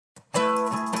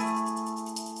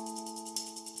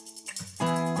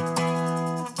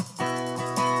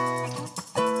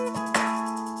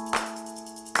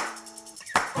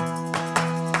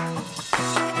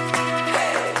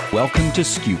Welcome to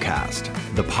skucast,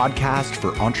 the podcast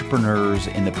for entrepreneurs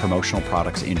in the promotional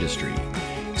products industry.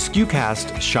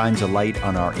 skucast shines a light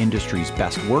on our industry's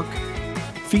best work,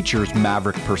 features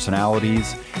maverick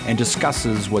personalities, and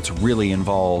discusses what's really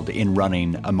involved in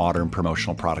running a modern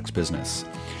promotional products business.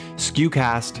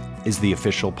 skucast is the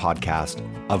official podcast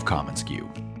of commonsku.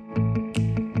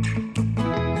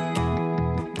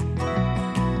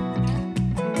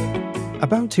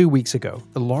 About 2 weeks ago,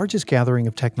 the largest gathering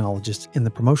of technologists in the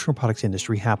promotional products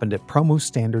industry happened at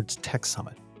PromoStandards Tech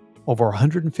Summit. Over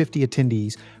 150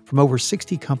 attendees from over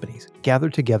 60 companies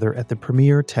gathered together at the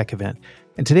premier tech event.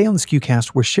 And today on the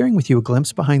skucast, we're sharing with you a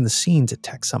glimpse behind the scenes at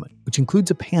Tech Summit, which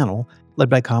includes a panel led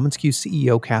by commonsku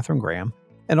CEO Catherine Graham,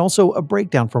 and also a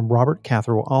breakdown from Robert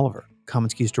Cathro-Oliver,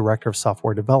 commonsku's Director of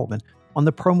Software Development, on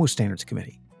the PromoStandards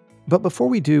Committee. But before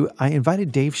we do, I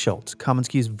invited Dave Shultz,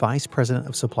 commonsku's Vice President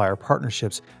of Supplier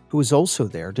Partnerships, who is also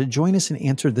there, to join us and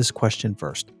answer this question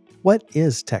first. What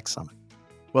is Tech Summit?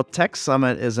 Well, Tech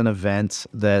Summit is an event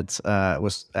that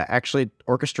was actually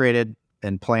orchestrated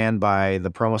and planned by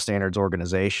the PromoStandards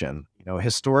organization.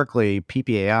 Historically,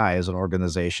 PPAI as an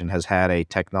organization has had a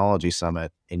technology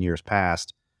summit in years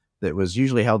past that was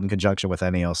usually held in conjunction with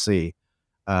NALC.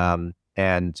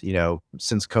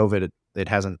 Since COVID,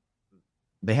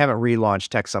 they haven't relaunched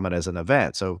Tech Summit as an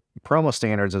event. So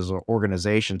PromoStandards as an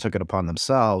organization took it upon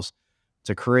themselves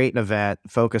to create an event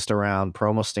focused around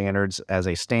PromoStandards as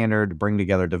a standard, bring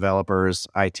together developers,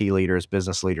 IT leaders,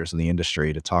 business leaders in the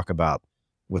industry to talk about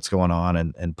what's going on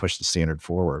and push the standard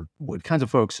forward. What kinds of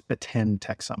folks attend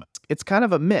Tech Summit? It's kind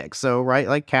of a mix. So, right,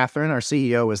 like Catherine, our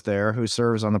CEO, is there, who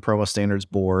serves on the PromoStandards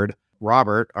board.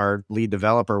 Robert, our lead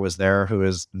developer, was there, who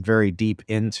is very deep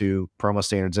into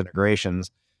PromoStandards integrations.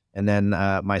 And then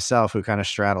myself, who kind of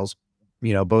straddles,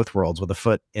 both worlds with a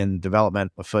foot in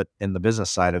development, a foot in the business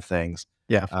side of things.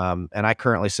 Yeah. And I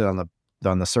currently sit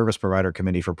on the service provider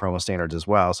committee for PromoStandards as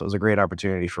well. So it was a great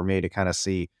opportunity for me to kind of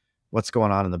see what's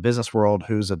going on in the business world,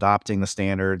 who's adopting the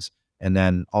standards, and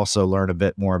then also learn a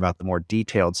bit more about the more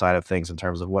detailed side of things in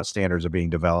terms of what standards are being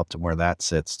developed and where that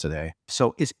sits today.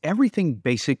 So is everything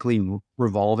basically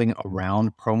revolving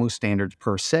around PromoStandards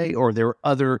per se, or are there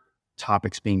other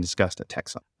topics being discussed at Tech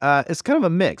Summit? It's kind of a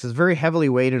mix. It's very heavily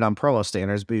weighted on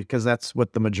PromoStandards because that's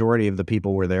what the majority of the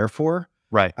people were there for.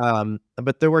 Right.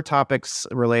 But there were topics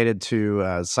related to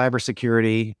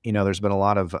cybersecurity. There's been a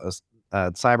lot of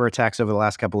cyber attacks over the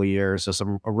last couple of years.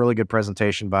 So a really good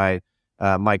presentation by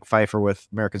Mike Pfeiffer with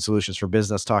American Solutions for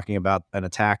Business talking about an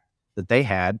attack that they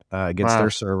had against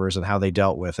their servers and how they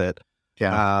dealt with it.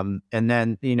 Yeah. And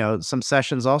then, some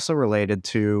sessions also related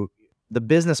to the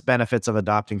business benefits of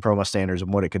adopting PromoStandards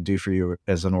and what it could do for you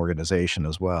as an organization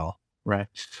as well. Right.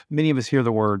 Many of us hear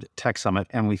the word Tech Summit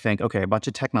and we think, okay, a bunch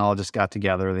of technologists got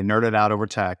together, they nerded out over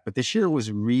tech, but this year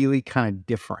was really kind of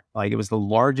different. Like it was the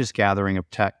largest gathering of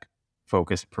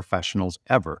tech-focused professionals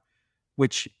ever,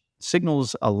 which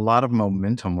signals a lot of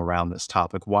momentum around this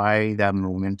topic. Why that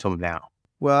momentum now?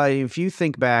 Well, if you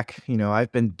think back,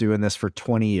 I've been doing this for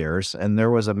 20 years, and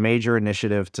there was a major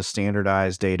initiative to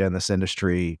standardize data in this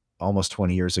industry almost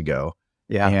 20 years ago.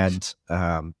 Yeah. And,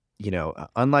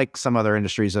 unlike some other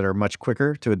industries that are much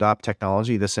quicker to adopt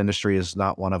technology, this industry is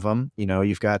not one of them. I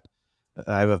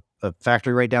have a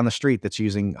factory right down the street that's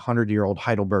using 100-year-old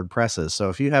Heidelberg presses. So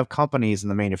if you have companies in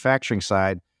the manufacturing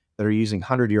side that are using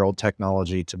 100-year-old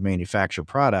technology to manufacture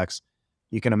products,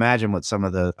 you can imagine what some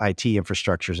of the IT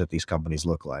infrastructures at these companies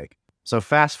look like. So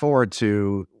fast forward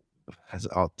to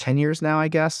 10 years now, I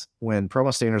guess, when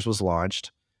PromoStandards was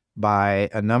launched by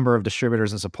a number of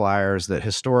distributors and suppliers that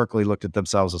historically looked at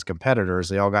themselves as competitors.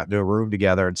 They all got into a room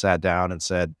together and sat down and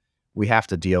said, we have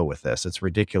to deal with this. It's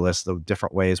ridiculous, the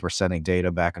different ways we're sending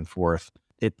data back and forth.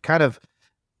 It kind of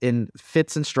in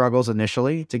fits and struggles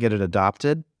initially to get it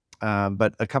adopted.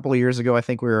 But a couple of years ago, I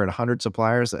think we were at 100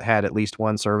 suppliers that had at least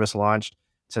one service launched.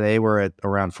 Today, we're at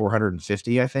around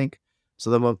 450, I think. So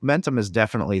the momentum is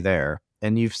definitely there.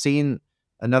 And you've seen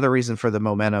another reason for the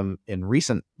momentum in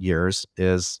recent years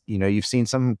is, you've seen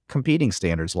some competing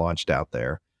standards launched out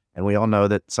there. And we all know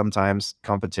that sometimes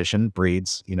competition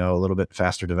breeds, a little bit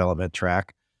faster development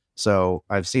track. So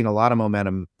I've seen a lot of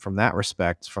momentum from that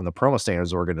respect from the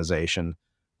PromoStandards organization.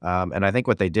 And I think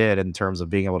what they did in terms of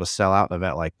being able to sell out an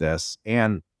event like this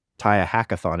and tie a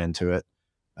hackathon into it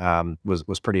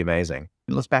was pretty amazing.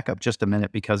 Let's back up just a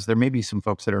minute because there may be some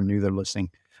folks that are new that are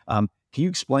listening. Can you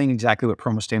explain exactly what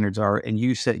PromoStandards are? And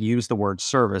you use the word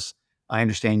service. I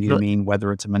understand you mean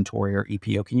whether it's inventory or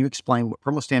EPO. Can you explain what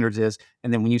PromoStandards is?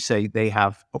 And then when you say they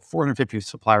have 450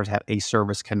 suppliers have a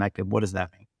service connected, what does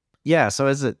that mean? Yeah,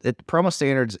 so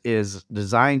PromoStandards is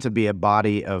designed to be a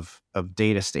body of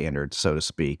data standards, so to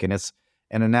speak, and it's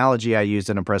An analogy I used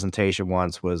in a presentation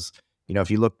once was, if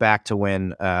you look back to when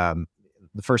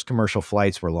the first commercial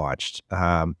flights were launched,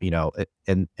 and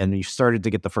you started to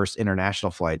get the first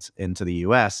international flights into the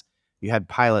U.S., you had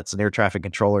pilots and air traffic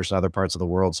controllers in other parts of the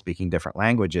world speaking different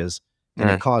languages, and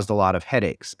it caused a lot of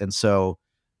headaches. And so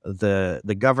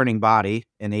the governing body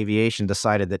in aviation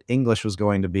decided that English was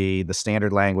going to be the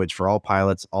standard language for all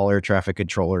pilots, all air traffic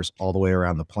controllers, all the way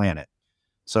around the planet.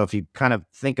 So if you kind of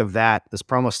think of that, this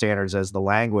promo standards as the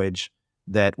language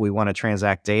that we want to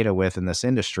transact data with in this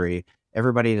industry,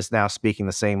 everybody is now speaking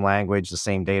the same language, the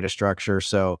same data structure.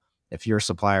 So if you're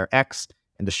supplier X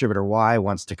and distributor Y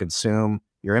wants to consume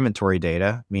your inventory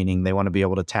data, meaning they want to be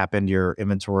able to tap into your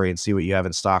inventory and see what you have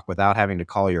in stock without having to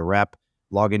call your rep,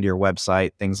 log into your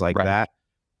website, things like that.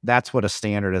 That's what a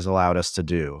standard has allowed us to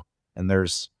do. And I'm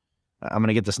going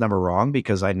to get this number wrong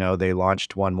because I know they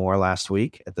launched one more last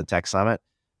week at the Tech Summit,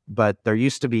 but there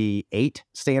used to be 8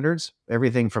 standards,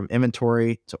 everything from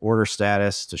inventory to order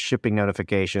status to shipping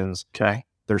notifications. Okay.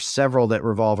 There's several that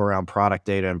revolve around product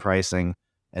data and pricing.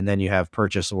 And then you have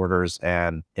purchase orders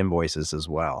and invoices as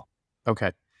well.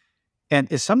 Okay. And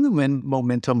is some of the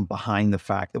momentum behind the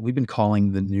fact that we've been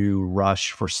calling the new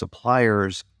rush for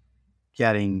suppliers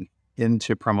getting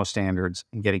into promo standards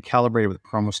and getting calibrated with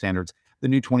promo standards, the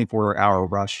new 24-hour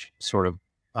rush sort of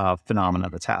phenomena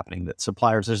that's happening, that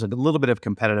suppliers, there's a little bit of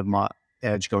competitive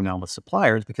edge going on with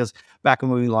suppliers, because back when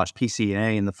we launched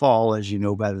PCA in the fall, as you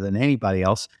know better than anybody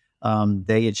else,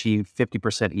 they achieved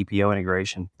 50% EPO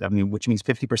integration. I mean, which means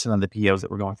 50% of the POs that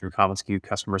were going through commonsku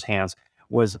customers' hands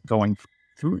was going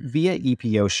through via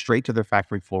EPO straight to their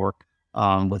factory floor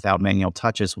without manual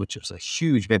touches, which was a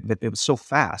huge bit, but it was so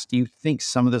fast. Do you think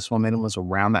some of this momentum was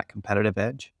around that competitive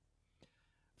edge?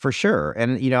 For sure.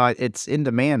 And, it's in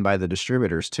demand by the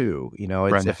distributors too.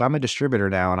 If I'm a distributor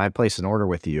now and I place an order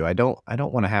with you, I don't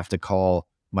want to have to call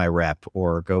my rep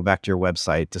or go back to your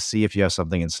website to see if you have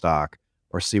something in stock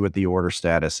or see what the order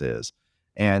status is.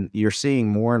 And you're seeing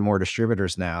more and more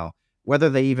distributors now, whether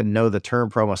they even know the term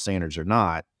promo standards or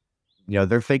not,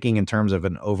 they're thinking in terms of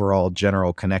an overall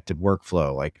general connected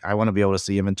workflow. Like, I want to be able to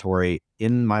see inventory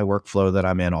in my workflow that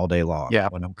I'm in all day long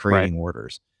when I'm creating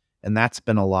orders. And that's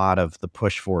been a lot of the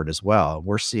push for it as well.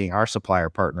 We're seeing our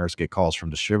supplier partners get calls from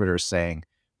distributors saying,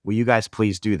 will you guys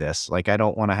please do this? Like, I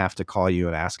don't want to have to call you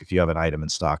and ask if you have an item in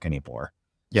stock anymore.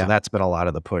 So that's been a lot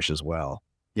of the push as well.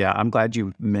 Yeah, I'm glad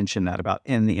you mentioned that about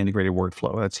in the integrated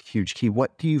workflow. That's a huge key.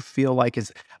 What do you feel like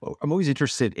I'm always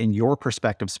interested in your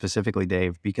perspective specifically,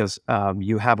 Dave, because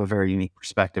you have a very unique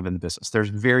perspective in the business. There's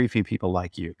very few people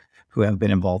like you who have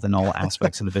been involved in all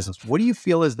aspects of the business. What do you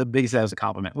feel is the biggest, as a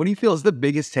compliment, what do you feel is the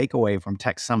biggest takeaway from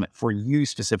Tech Summit for you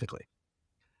specifically?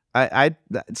 I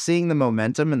seeing the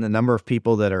momentum and the number of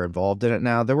people that are involved in it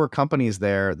now, there were companies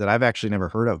there that I've actually never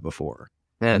heard of before.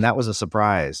 And that was a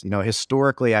surprise.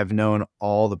 Historically, I've known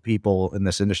all the people in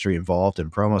this industry involved in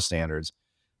promo standards.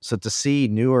 So to see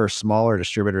newer, smaller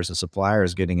distributors and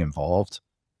suppliers getting involved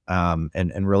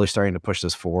and really starting to push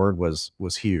this forward was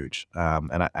huge.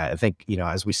 And I think,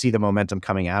 as we see the momentum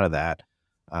coming out of that,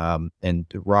 and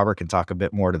Robert can talk a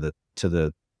bit more to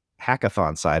the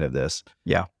hackathon side of this.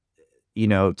 Yeah.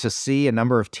 To see a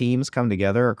number of teams come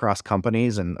together across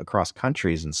companies and across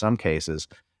countries in some cases,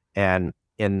 and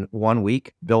in 1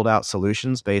 week, build out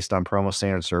solutions based on promo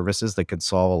standard services that could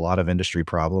solve a lot of industry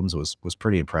problems was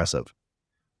pretty impressive.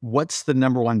 What's the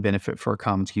number one benefit for a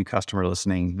commonsku customer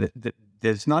listening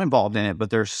that's not involved in it,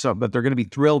 but they're going to be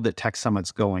thrilled that Tech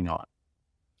Summit's going on?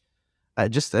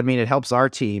 It helps our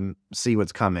team see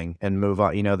what's coming and move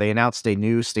on. They announced a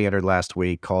new standard last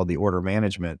week called the order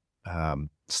management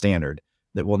standard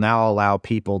that will now allow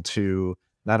people to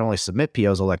not only submit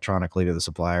POs electronically to the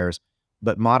suppliers,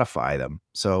 but modify them.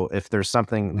 So if there's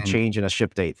something change in a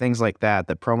ship date, things like that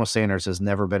Promo Standards has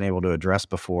never been able to address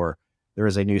before, there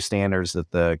is a new standards that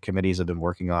the committees have been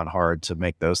working on hard to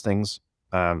make those things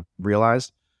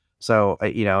realized. So,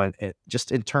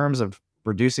 just in terms of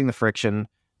reducing the friction,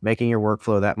 making your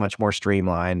workflow that much more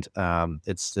streamlined,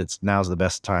 it's now's the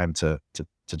best time to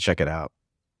check it out.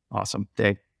 Awesome.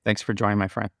 Dave, thanks for joining, my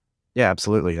friend. Yeah,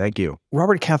 absolutely. Thank you.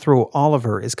 Robert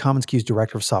Cathro-Oliver is commonsku's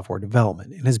Director of Software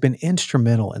Development and has been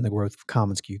instrumental in the growth of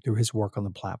commonsku through his work on the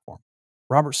platform.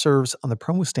 Robert serves on the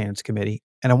Promo Standards Committee,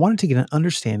 and I wanted to get an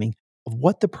understanding of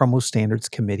what the Promo Standards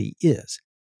Committee is.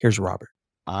 Here's Robert.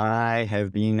 I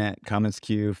have been at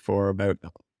commonsku for about,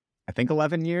 I think,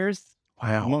 11 years.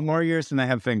 Wow. More years than I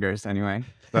have fingers, anyway.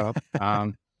 So,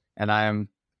 and I am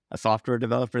a software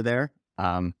developer there.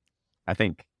 I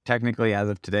think technically, as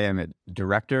of today, I'm a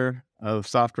director of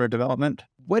software development.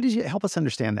 What did you help us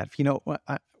understand that?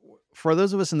 For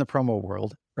those of us in the promo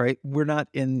world, right? We're not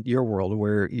in your world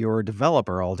where you're a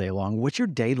developer all day long. What's your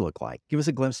day look like? Give us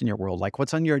a glimpse in your world. Like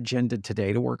what's on your agenda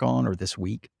today to work on or this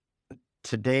week?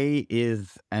 Today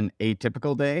is an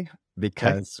atypical day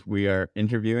because we are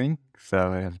interviewing.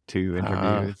 So I have two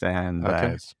interviews and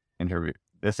okay.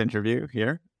 this interview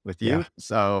here with you. Yeah.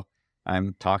 So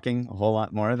I'm talking a whole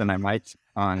lot more than I might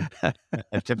on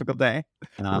a typical day.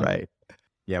 Right.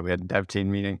 Yeah, we had a dev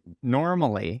team meeting.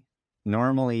 Normally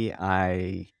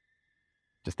I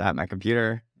just at my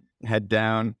computer, head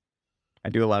down. I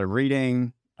do a lot of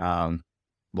reading,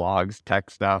 blogs,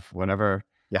 tech stuff, whatever.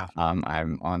 Yeah.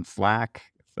 I'm on Slack,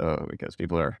 so because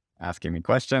people are asking me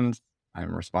questions,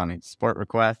 I'm responding to support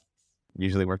requests,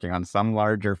 usually working on some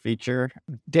larger feature.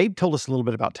 Dave told us a little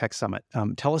bit about Tech Summit.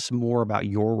 Tell us more about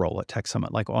your role at Tech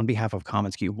Summit, like on behalf of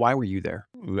commonsku. Why were you there?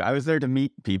 I was there to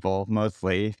meet people,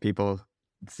 mostly.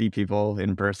 See people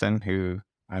in person who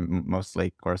I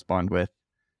mostly correspond with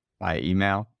by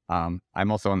email. I'm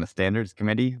also on the standards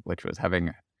committee, which was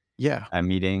having a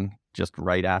meeting just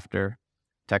right after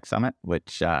Tech Summit,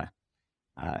 which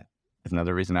is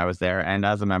another reason I was there. And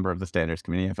as a member of the standards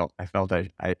committee, I felt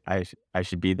I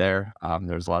should be there.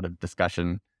 There was a lot of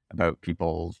discussion about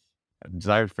people's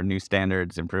desires for new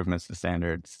standards, improvements to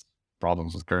standards,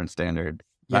 problems with current standards,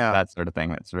 that sort of thing.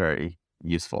 That's very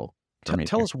useful for me.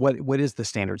 Tell us what is the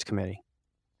standards committee?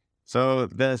 So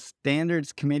the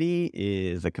standards committee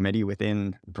is a committee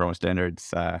within the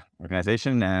PromoStandards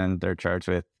organization, and they're charged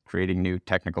with creating new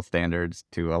technical standards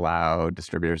to allow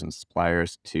distributors and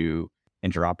suppliers to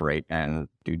interoperate and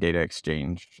do data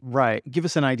exchange. Right. Give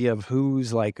us an idea of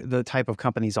who's like the type of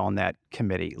companies on that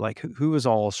committee. Like who is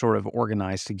all sort of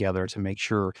organized together to make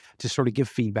sure to sort of give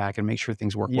feedback and make sure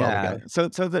things work well together.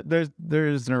 So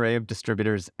there's an array of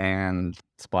distributors and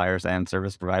suppliers and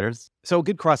service providers. So a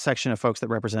good cross section of folks that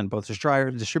represent both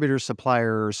distributors,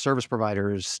 suppliers, service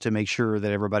providers to make sure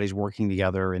that everybody's working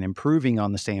together and improving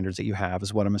on the standards that you have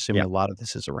is what I'm assuming a lot of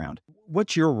this is around.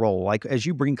 What's your role? Like as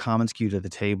you bring commonsku to the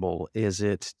table, is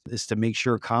to make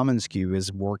sure commonsku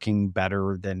is working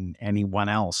better than anyone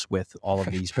else with all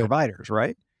of these providers,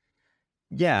 right?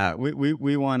 Yeah,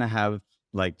 we want to have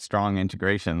like strong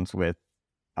integrations with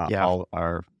all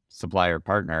our supplier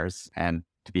partners and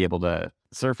to be able to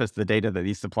surface the data that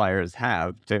these suppliers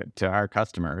have to our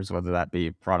customers, whether that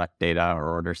be product data or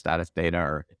order status data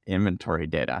or inventory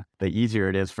data. The easier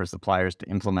it is for suppliers to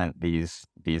implement these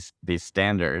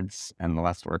standards and the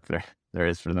less work there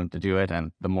is for them to do it,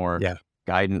 and the more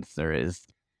guidance there is,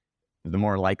 the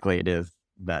more likely it is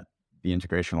that the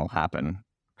integration will happen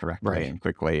correctly and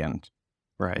quickly and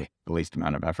with the least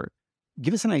amount of effort.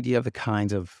 Give us an idea of the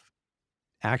kinds of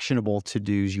actionable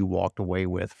to-dos you walked away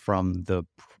with from the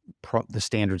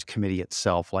standards committee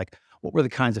itself. Like what were the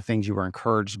kinds of things you were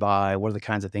encouraged by? What are the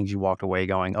kinds of things you walked away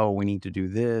going, oh, we need to do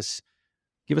this?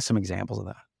 Give us some examples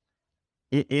of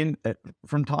that.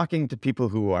 From talking to people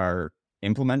who are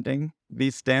implementing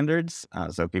these standards,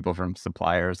 so people from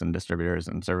suppliers and distributors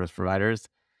and service providers,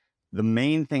 the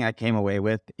main thing I came away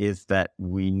with is that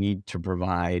we need to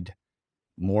provide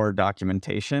more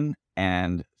documentation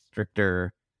and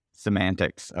stricter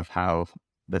semantics of how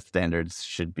the standards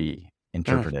should be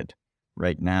interpreted.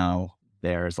 Right now,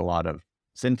 there's a lot of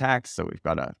syntax. So we've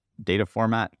got a data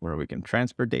format where we can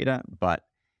transfer data, but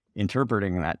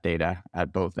interpreting that data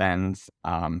at both ends,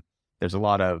 there's a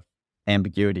lot of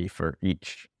ambiguity for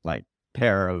each like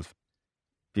pair of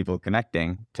people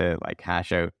connecting to like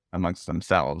hash out amongst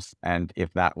themselves. And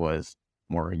if that was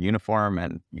more uniform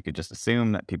and you could just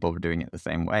assume that people were doing it the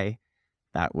same way,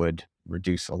 that would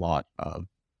reduce a lot of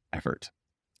effort.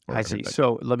 I see.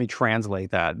 So let me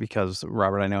translate that because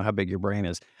Robert, I know how big your brain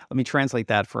is. Let me translate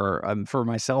that for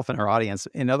myself and our audience.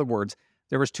 In other words,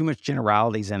 there was too much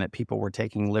generalities in it. People were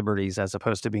taking liberties as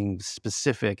opposed to being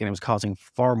specific, and it was causing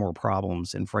far more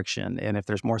problems and friction. And if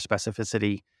there's more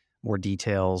specificity, more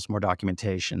details, more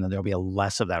documentation, then there'll be a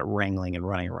less of that wrangling and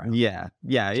running around. Yeah.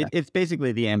 It's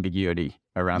basically the ambiguity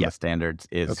around the standards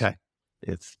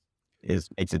makes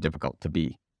it difficult to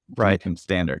be make them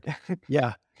standard.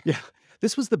 Yeah.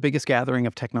 This was the biggest gathering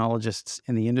of technologists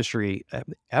in the industry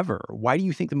ever. Why do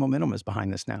you think the momentum is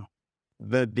behind this now?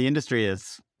 The industry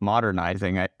is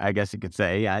modernizing, I guess you could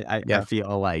say. I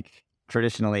feel like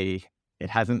traditionally it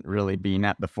hasn't really been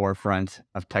at the forefront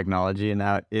of technology, and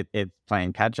now it's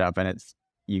playing catch up, and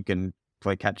you can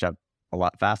play catch up a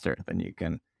lot faster than you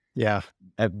can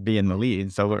be in the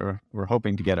lead. So we're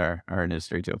hoping to get our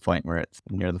industry to a point where it's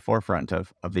near the forefront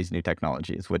of these new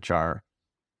technologies, which are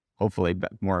hopefully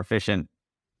more efficient,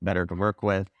 better to work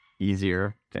with,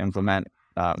 easier to implement.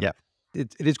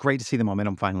 It is great to see the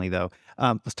momentum finally, though.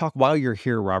 Let's talk while you're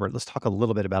here, Robert. Let's talk a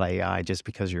little bit about AI, just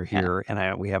because you're here,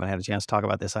 and we haven't had a chance to talk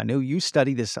about this. I know you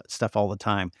study this stuff all the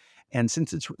time, and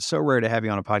since it's so rare to have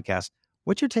you on a podcast,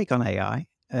 what's your take on AI?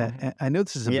 I know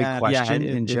this is a big question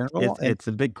in general. It's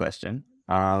a big question,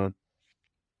 and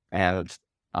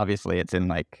obviously it's in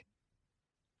like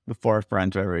the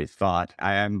forefront of everybody's thought.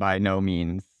 I am by no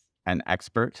means an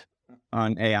expert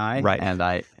on AI, right? And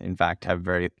I, in fact, have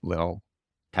very little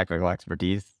technical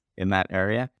expertise in that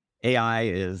area. AI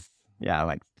is,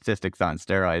 like statistics on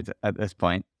steroids at this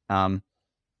point.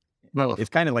 Well, it's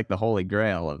kind of like the holy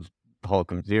grail of the whole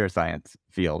computer science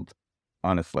field,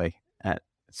 honestly. It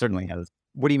certainly has.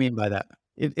 What do you mean by that?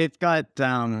 It's got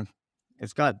the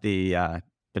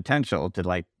potential to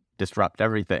like disrupt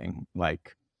everything,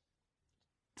 like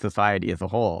society as a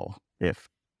whole, if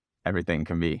everything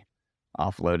can be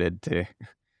offloaded to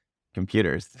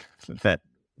computers that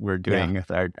we're doing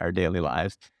with our daily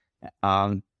lives,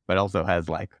 but also has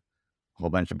like a whole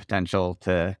bunch of potential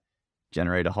to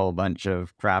generate a whole bunch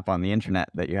of crap on the internet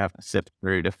that you have to sift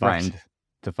through to find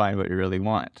what you really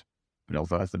want. It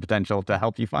also has the potential to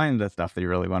help you find the stuff that you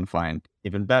really want to find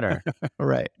even better.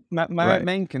 Right. My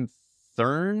main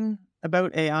concern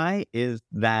about AI is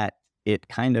that it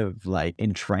kind of like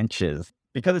entrenches,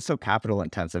 because it's so capital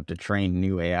intensive to train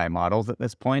new AI models at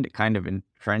this point, it kind of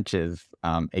entrenches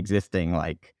existing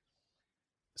like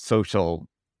social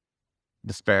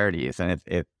disparities. And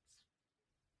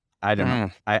I don't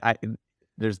know.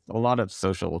 There's a lot of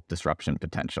social disruption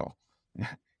potential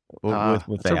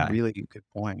with that's AI. a really good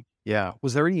point. Yeah.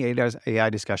 Was there any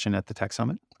AI discussion at the Tech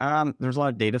Summit? There's a lot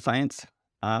of data science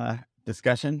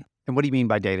discussion. And what do you mean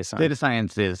by data science? Data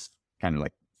science is kind of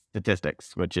like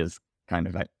statistics, which is kind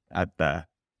of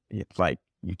it's like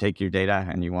you take your data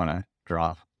and you want to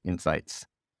draw insights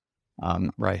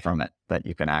from it that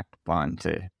you can act upon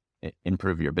to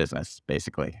improve your business,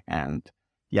 basically. And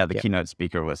the keynote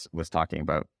speaker was talking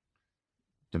about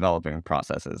developing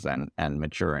processes and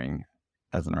maturing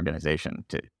as an organization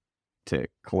to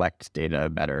collect data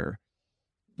better,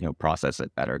 process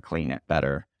it better, clean it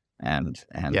better, and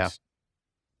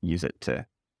use it to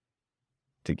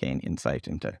gain insight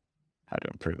into how to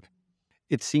improve.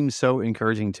 It seems so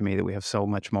encouraging to me that we have so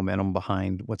much momentum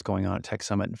behind what's going on at Tech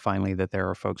Summit, and finally that there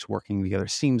are folks working together.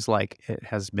 Seems like it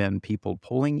has been people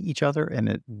pulling each other,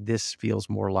 and this feels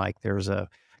more like there's a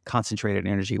concentrated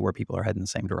energy where people are heading the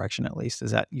same direction, at least.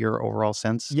 Is that your overall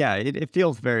sense? Yeah, it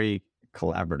feels very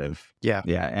collaborative. Yeah,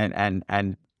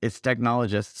 and it's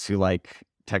technologists who like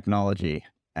technology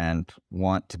and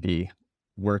want to be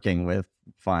working with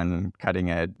fun,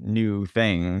 cutting-edge new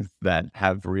things that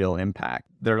have real impact.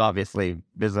 There are obviously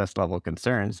business level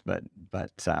concerns, but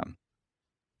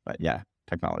yeah,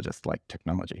 technologists like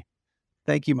technology.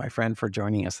 Thank you, my friend, for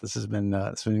joining us. This has been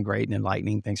great and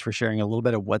enlightening. Thanks for sharing a little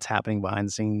bit of what's happening behind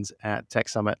the scenes at Tech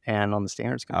Summit and on the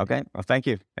Standards Conference. Okay, well, thank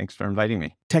you. Thanks for inviting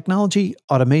me. Technology,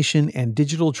 automation, and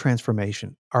digital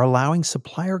transformation are allowing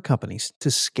supplier companies to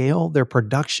scale their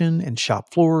production and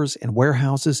shop floors and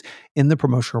warehouses in the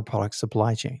promotional product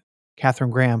supply chain. Catherine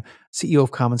Graham, CEO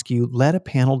of commonsku, led a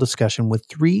panel discussion with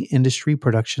 3 industry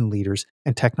production leaders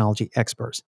and technology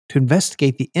experts to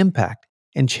investigate the impact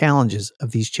and challenges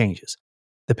of these changes.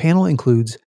 The panel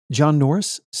includes John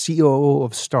Norris, COO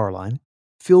of Starline,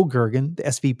 Phil Gergen, the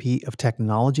SVP of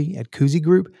Technology at Kuzi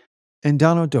Group, and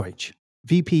Donno Deutsch,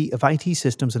 VP of IT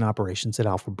Systems and Operations at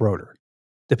Alpha Broder.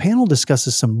 The panel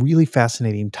discusses some really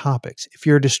fascinating topics. If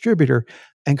you're a distributor,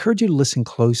 I encourage you to listen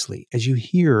closely as you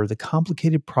hear the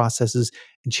complicated processes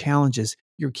and challenges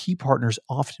your key partners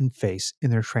often face in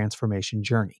their transformation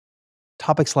journey.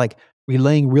 Topics like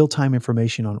relaying real-time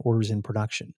information on orders in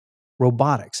production,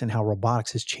 robotics and how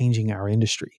robotics is changing our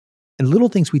industry, and little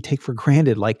things we take for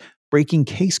granted like breaking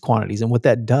case quantities and what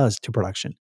that does to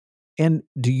production. And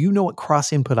do you know what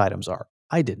cross-input items are?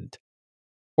 I didn't.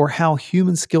 Or how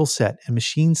human skill set and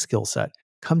machine skill set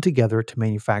come together to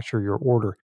manufacture your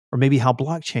order, or maybe how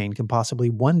blockchain can possibly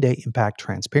one day impact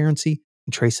transparency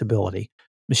and traceability,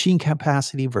 machine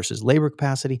capacity versus labor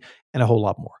capacity, and a whole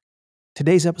lot more.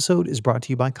 Today's episode is brought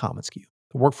to you by commonsku,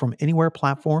 the work-from-anywhere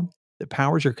platform that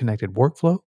powers your connected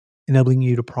workflow, enabling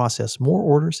you to process more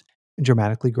orders and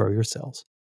dramatically grow your sales.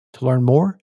 To learn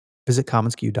more, visit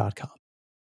commonsku.com.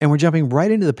 And we're jumping right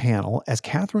into the panel as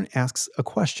Catherine asks a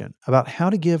question about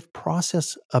how to give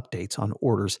process updates on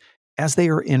orders as they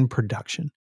are in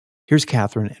production. Here's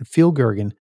Catherine and Phil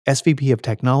Gergen, SVP of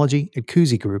Technology at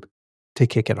Kuzi Group, to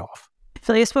kick it off.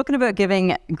 Phil, you've spoken about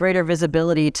giving greater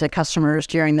visibility to customers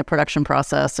during the production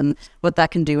process and what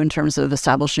that can do in terms of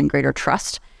establishing greater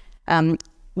trust.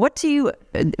 What do you,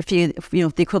 if you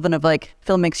the equivalent of like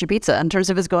Phil makes your pizza in terms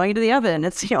of it's going to the oven,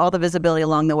 it's all the visibility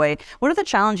along the way. What are the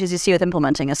challenges you see with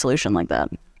implementing a solution like that?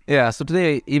 Yeah, so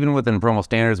today, even within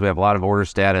PromoStandards, we have a lot of order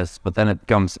status, but then it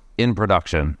comes in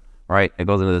production, right? It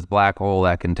goes into this black hole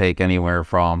that can take anywhere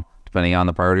from, depending on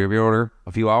the priority of your order,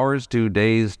 a few hours to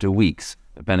days to weeks,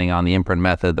 depending on the imprint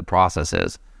method the process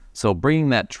is. So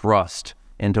bringing that trust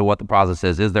into what the process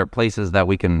is there places that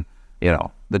we can,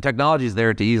 the technology is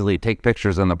there to easily take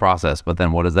pictures in the process, but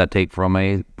then what does that take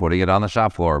from putting it on the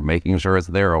shop floor, making sure it's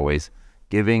there always,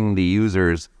 giving the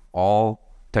users all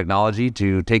technology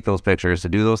to take those pictures, to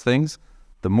do those things.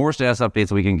 The more status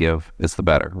updates we can give, it's the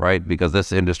better, right? Because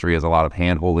this industry is a lot of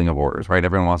hand-holding of orders, right?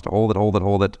 Everyone wants to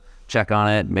hold it, check on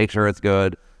it, make sure it's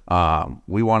good.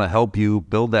 We want to help you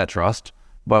build that trust,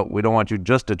 but we don't want you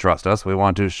just to trust us. We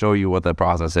want to show you what the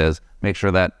process is, make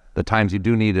sure that the times you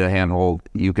do need a handhold,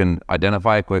 you can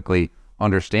identify it quickly,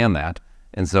 understand that.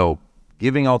 And so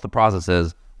giving out the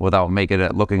processes without making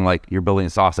it looking like you're building a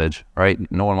sausage,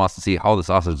 right? No one wants to see how the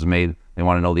sausage is made. They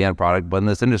want to know the end product. But in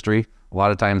this industry, a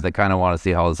lot of times they kind of want to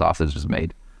see how the sausage is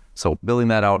made. So building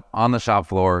that out on the shop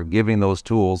floor, giving those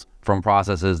tools from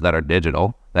processes that are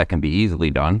digital, that can be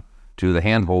easily done, to the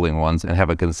hand-holding ones, and have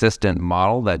a consistent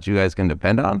model that you guys can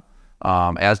depend on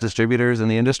as distributors in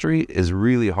the industry is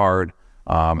really hard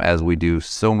as we do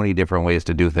so many different ways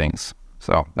to do things.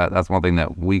 So that's one thing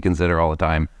that we consider all the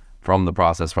time, from the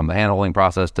process, from the hand-holding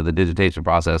process to the digitation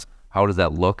process. How does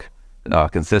that look?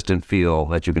 Consistent feel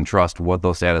that you can trust what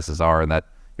those statuses are and that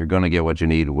you're going to get what you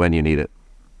need when you need it.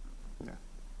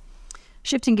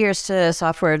 Shifting gears to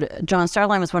software, John,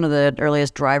 Starline was one of the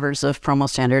earliest drivers of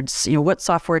PromoStandards. What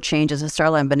software changes has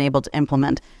Starline been able to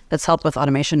implement that's helped with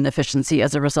automation and efficiency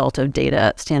as a result of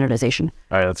data standardization?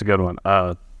 All right, that's a good one.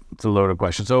 It's a loaded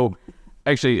question. So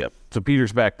actually, so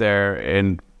Peter's back there,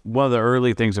 and one of the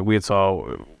early things that we had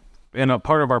saw in a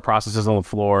part of our processes on the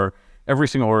floor, every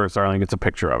single order at Starline gets a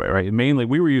picture of it, right? Mainly,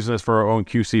 we were using this for our own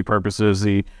QC purposes.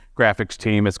 The graphics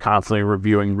team is constantly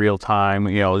reviewing real time,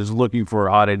 just looking for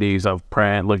oddities of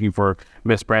print, looking for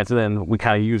misprints, and then we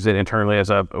kind of use it internally as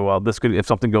this could, if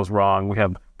something goes wrong, we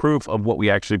have proof of what we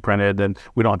actually printed, and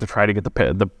we don't have to try to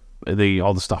get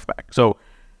all the stuff back. So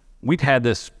we'd had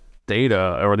this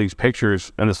data or these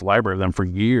pictures in this library of them for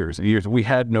years and years. We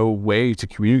had no way to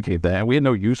communicate that, and we had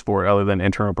no use for it other than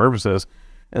internal purposes.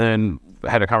 And then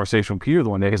I had a conversation with Peter the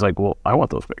one day. He's like, well, I want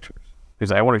those pictures.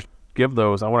 He's like, I want to give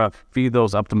those, I want to feed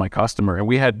those up to my customer. And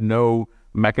we had no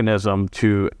mechanism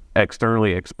to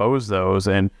externally expose those.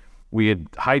 And we had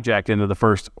hijacked into the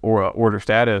first order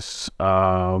status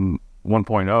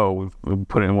 1.0. We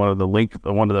put it in one of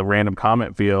the random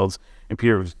comment fields, and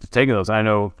Peter was taking those. I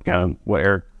know kind of what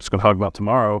Eric's going to talk about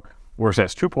tomorrow, whereas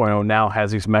 2.0 now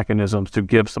has these mechanisms to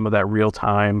give some of that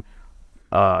real-time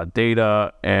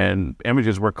data and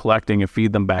images we're collecting and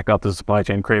feed them back up to the supply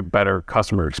chain, create better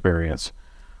customer experience.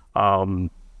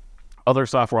 Other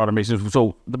software automations.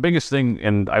 So the biggest thing,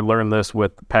 and I learned this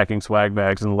with packing swag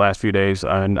bags in the last few days,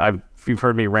 and if you've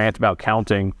heard me rant about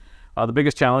counting, the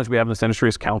biggest challenge we have in this industry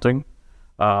is counting.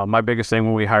 My biggest thing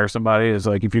when we hire somebody is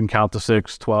like, if you can count to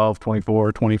 6, 12,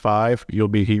 24, 25, you'll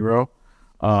be a hero.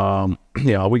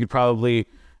 We could probably,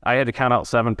 I had to count out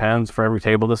 7 pens for every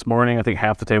table this morning. I think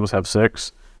half the tables have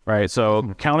 6, right?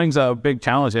 So counting's a big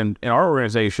challenge. And in our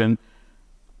organization,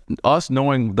 us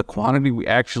knowing the quantity we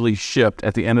actually shipped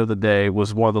at the end of the day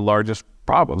was one of the largest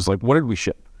problems. Like, what did we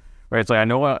ship, right? It's like, I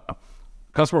know a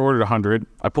customer ordered 100.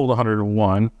 I pulled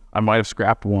 101. I might have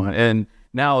scrapped one. And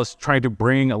now it's trying to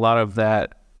bring a lot of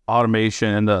that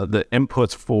automation and the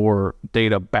inputs for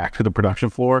data back to the production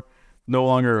floor. No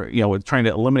longer, it's trying to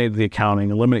eliminate the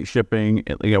accounting, eliminate shipping,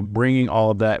 bringing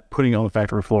all of that, putting it on the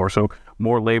factory floor. So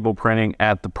more label printing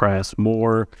at the press,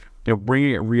 more,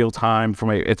 bringing it real time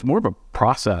it's more of a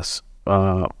process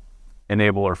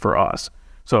enabler for us.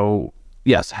 So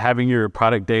yes, having your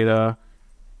product data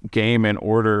game in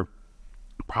order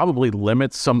probably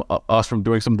limits us from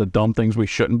doing some of the dumb things we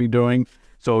shouldn't be doing.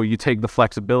 So you take the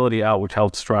flexibility out, which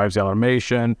helps drives the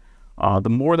automation. The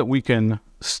more that we can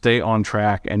stay on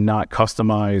track and not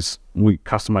customize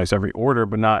every order,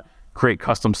 but not create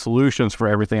custom solutions for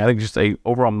everything. I think just a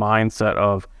overall mindset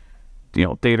of,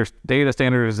 data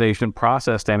standardization,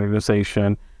 process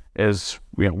standardization is,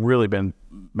 really been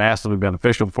massively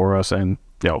beneficial for us. And,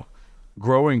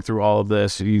 growing through all of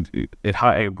this,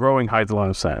 growing hides a lot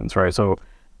of sense, right? So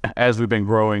as we've been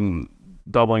growing,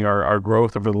 doubling our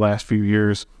growth over the last few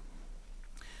years,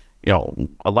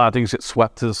 a lot of things get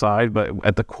swept to the side, but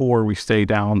at the core, we stay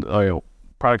down.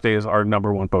 Product data is our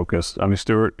number one focus. I mean,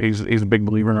 Stuart, he's a big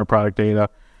believer in our product data,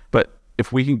 but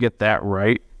if we can get that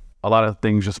right, a lot of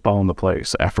things just fall into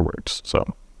place afterwards. So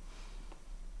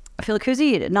I feel like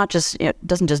Kuzi not just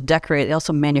doesn't just decorate; they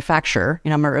also manufacture a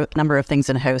number of things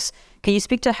in house. Can you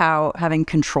speak to how having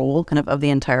control kind of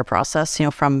the entire process,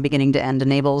 from beginning to end,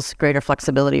 enables greater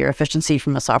flexibility or efficiency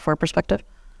from a software perspective?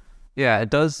 Yeah,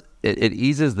 it does. It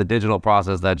eases the digital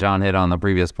process that John hit on the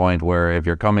previous point, where if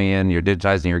you're coming in, you're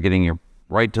digitizing, you're getting your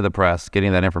right to the press,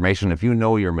 getting that information. If you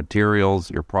know your materials,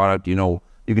 your product, you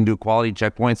can do quality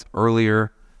checkpoints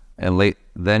earlier and late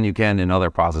than you can in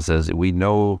other processes. We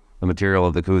know the material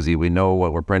of the koozie. We know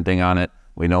what we're printing on it.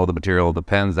 We know the material of the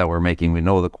pens that we're making. We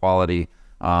know the quality.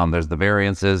 There's the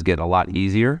variances get a lot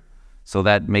easier. So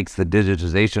that makes the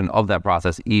digitization of that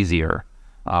process easier.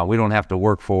 We don't have to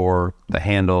work for the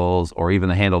handles or even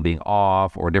the handle being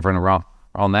off or different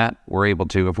around that. We're able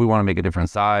to, if we want to make a different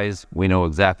size, we know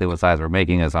exactly what size we're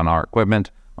making is on our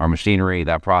equipment, our machinery.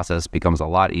 That process becomes a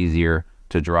lot easier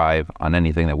to drive on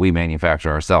anything that we manufacture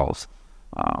ourselves.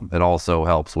 It also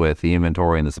helps with the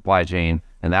inventory and the supply chain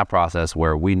and that process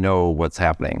where we know what's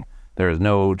happening. There's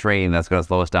no train that's going to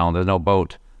slow us down. There's no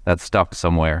boat that's stuck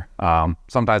somewhere.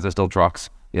 Sometimes there's still trucks,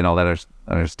 that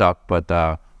are stuck,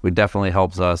 but it definitely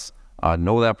helps us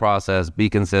know that process, be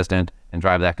consistent, and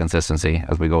drive that consistency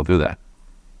as we go through that.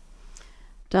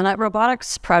 Don,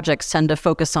 robotics projects tend to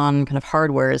focus on kind of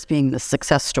hardware as being the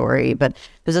success story, but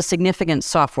there's a significant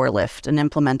software lift in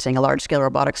implementing a large-scale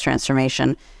robotics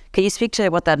transformation. Can you speak to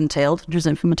what that entailed in terms of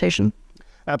implementation?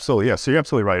 Absolutely, yes. So you're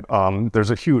absolutely right. There's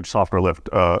a huge software lift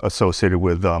associated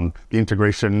with the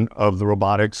integration of the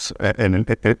robotics and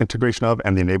integration of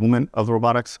and the enablement of the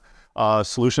robotics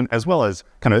solution, as well as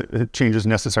kind of changes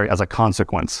necessary as a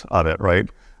consequence of it, right?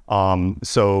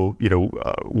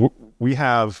 We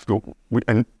have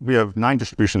 9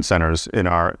 distribution centers in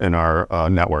our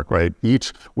network, right?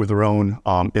 Each with their own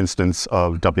instance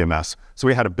of WMS. So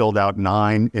we had to build out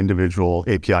 9 individual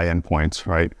API endpoints,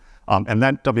 right? And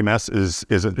that WMS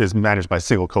is managed by a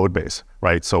single code base,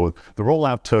 right? So the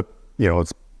rollout took,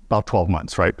 it's about 12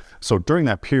 months, right? So during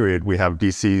that period, we have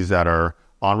DCs that are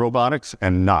on robotics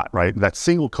and not, right? That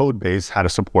single code base had to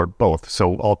support both.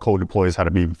 So all code deploys had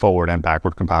to be forward and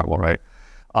backward compatible, right?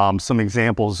 Some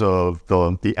examples of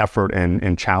the effort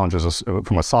and challenges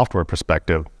from a software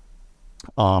perspective.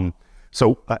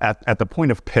 So at the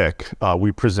point of pick,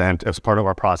 we present, as part of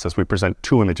our process, we present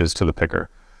 2 images to the picker.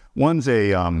 One's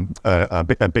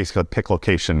basically a pick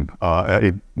location,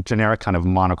 a generic kind of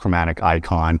monochromatic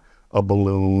icon, a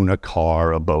balloon, a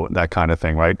car, a boat, that kind of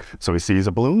thing, right? So he sees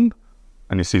a balloon,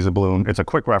 and he sees a balloon. It's a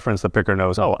quick reference. The picker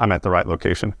knows, oh, I'm at the right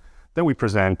location. Then we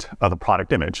present the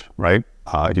product image, right?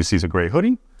 He sees a gray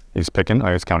hoodie. He's counting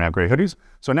out gray hoodies.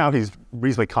 So now he's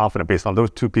reasonably confident based on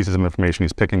those 2 pieces of information,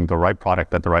 he's picking the right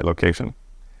product at the right location.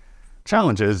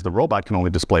 Challenge is the robot can only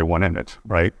display 1 image,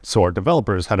 right? So our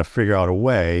developers had to figure out a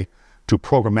way to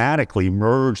programmatically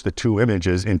merge the 2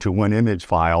 images into 1 image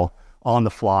file on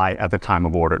the fly at the time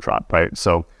of order drop, right?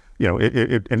 So,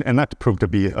 and that proved to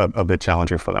be a bit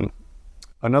challenging for them.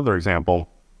 Another example,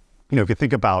 if you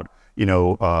think about, the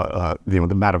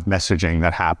amount of messaging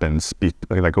that happens,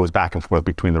 that goes back and forth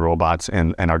between the robots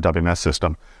and our WMS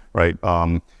system, right?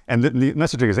 And the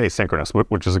messaging is asynchronous,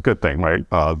 which is a good thing, right?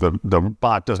 The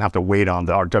bot doesn't have to wait on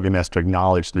our WMS to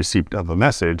acknowledge the receipt of a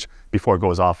message before it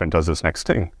goes off and does this next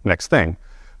thing.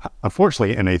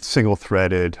 Unfortunately, in a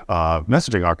single-threaded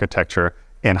messaging architecture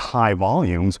and high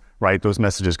volumes, right, those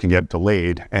messages can get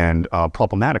delayed and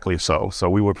problematically so. So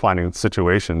we were finding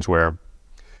situations where,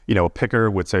 a picker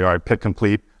would say, all right, pick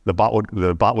complete. The bot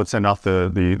would send off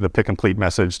the pick complete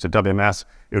message to WMS.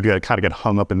 It would kind of get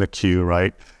hung up in the queue,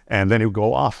 right? And then it would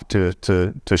go off to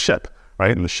ship,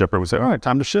 right? And the shipper would say, all right,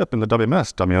 time to ship. And the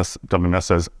WMS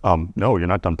says, no, you're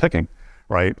not done picking,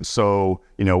 right? So,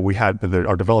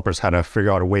 our developers had to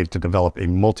figure out a way to develop a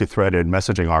multi-threaded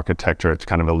messaging architecture to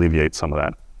kind of alleviate some of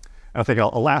that. And I think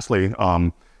lastly,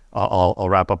 I'll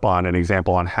wrap up on an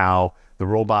example on how the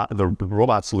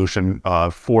robot solution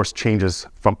forced changes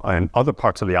in other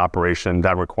parts of the operation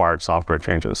that required software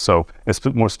changes. So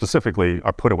more specifically,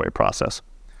 our put away process.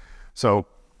 So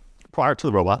prior to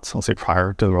the robots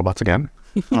again,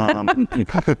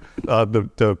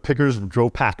 the pickers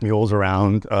drove pack mules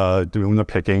around doing the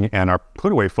picking, and our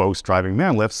put away folks driving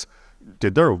man lifts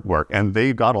did their work, and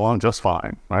they got along just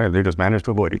fine, right? They just managed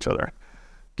to avoid each other.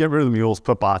 Get rid of the mules,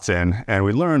 put bots in, and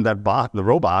we learned that the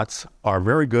robots are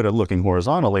very good at looking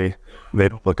horizontally. They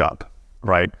don't look up,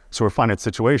 right? So we're finding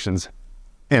situations,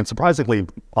 and surprisingly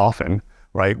often,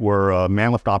 right, where a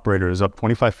man lift operator is up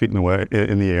 25 feet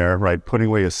in the air, right, putting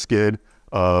away a skid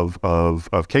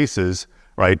of cases,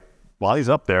 right? While he's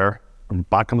up there, a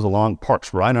bot comes along,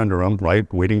 parks right under him,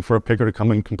 right, waiting for a picker to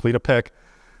come and complete a pick,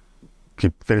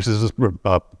 he finishes his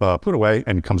put away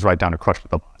and comes right down to crush the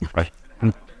bottom, right?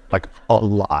 Like a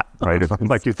lot, right?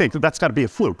 Like you think that's got to be a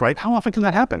fluke, right? How often can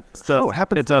that happen? So it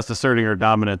happens. It's us asserting our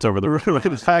dominance over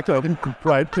the fact,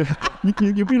 right?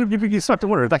 You start to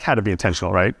wonder, that had to be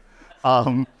intentional, right?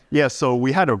 So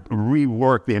we had to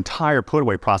rework the entire put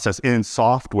away process in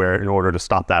software in order to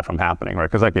stop that from happening, right?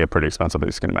 Because that can get pretty expensive,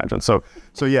 as you can imagine. So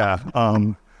for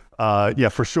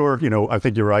sure. I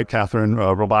think you're right, Catherine.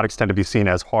 Robotics tend to be seen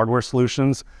as hardware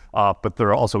solutions, but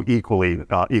they're also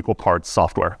equal parts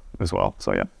software as well.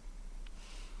 So yeah.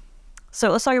 So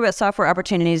let's talk about software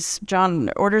opportunities.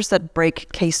 John, orders that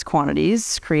break case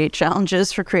quantities create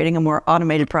challenges for creating a more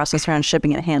automated process around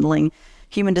shipping and handling.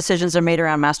 Human decisions are made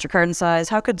around master carton size.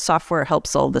 How could software help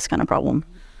solve this kind of problem?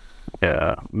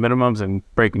 Yeah, minimums and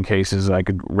breaking cases, I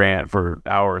could rant for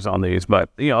hours on these, but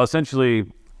essentially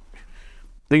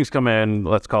things come in,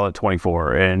 let's call it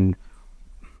 24, and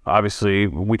obviously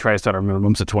we try to set our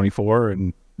minimums at 24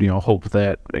 and hope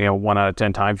that 1 out of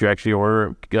 10 times you actually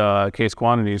order case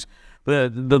quantities.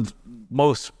 The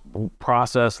most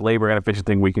process, labor, and efficient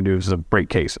thing we can do is to break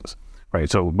cases, right?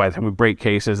 So by the time we break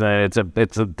cases, then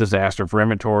it's a disaster for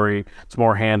inventory. It's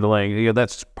more handling.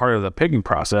 That's part of the picking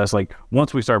process. Like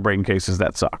once we start breaking cases,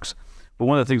 that sucks. But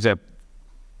one of the things that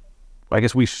I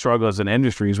guess we struggle as an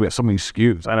industry is we have so many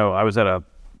SKUs. I know I was at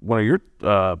one of your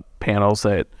panels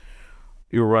that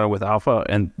you were running with Alpha,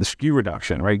 and the SKU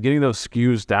reduction, right? Getting those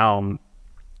SKUs down,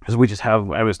 because we just have,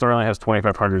 Starline has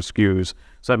 2,500 SKUs.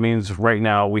 So that means right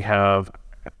now we have,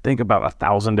 I think, about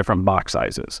 1,000 different box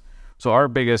sizes. So our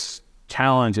biggest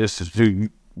challenge is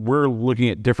we're looking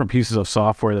at different pieces of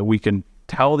software that we can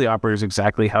tell the operators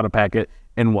exactly how to pack it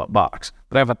in what box.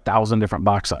 But I have 1,000 different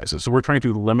box sizes. So we're trying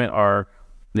to limit our,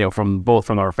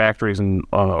 from our factories and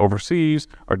overseas,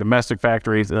 our domestic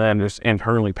factories, and then just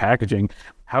internally packaging.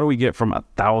 How do we get from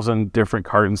 1,000 different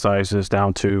carton sizes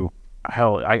down to,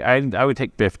 hell, I would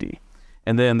take 50.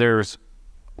 And then there's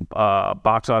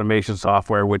box automation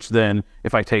software, which then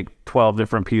if I take 12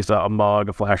 different pieces, a mug,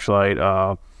 a flashlight,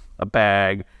 a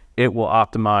bag, it will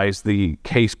optimize the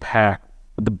case pack,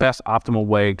 the best optimal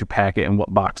way to pack it and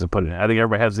what box to put it in. I think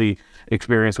everybody has the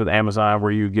experience with Amazon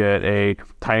where you get a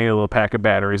tiny little pack of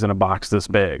batteries in a box this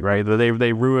big, right?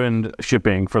 They ruined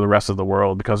shipping for the rest of the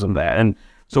world because of that. And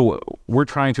so we're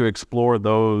trying to explore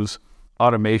those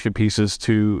automation pieces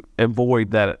to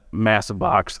avoid that massive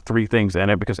box, 3 things in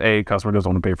it, because customer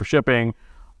doesn't want to pay for shipping,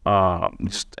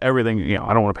 just everything,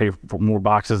 I don't want to pay for more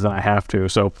boxes than I have to.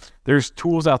 So there's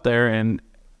tools out there, and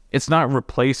it's not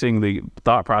replacing the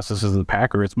thought processes of the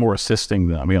packer, it's more assisting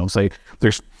them. Say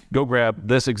go grab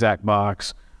this exact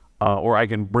box, or I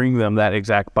can bring them that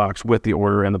exact box with the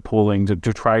order and the pooling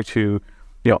to try to,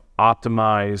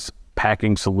 optimize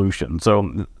packing solutions.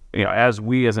 So as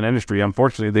an industry,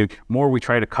 unfortunately, the more we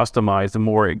try to customize, the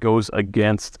more it goes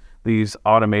against these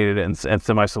automated and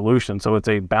semi solutions. So it's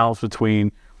a balance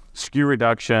between SKU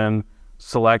reduction,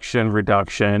 selection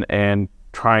reduction, and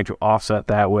trying to offset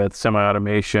that with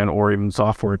semi-automation or even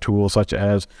software tools such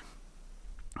as,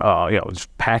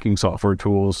 just packing software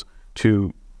tools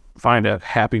to find a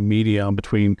happy medium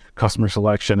between customer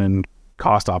selection and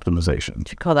cost optimization.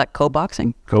 You call that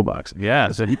co-boxing? Co-boxing, yeah.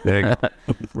 So big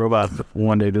robot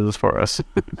one day do this for us.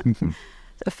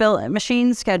 Phil,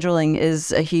 machine scheduling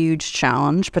is a huge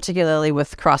challenge, particularly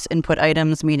with cross-input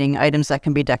items, meaning items that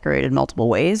can be decorated multiple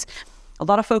ways. A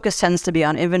lot of focus tends to be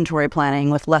on inventory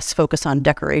planning with less focus on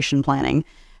decoration planning.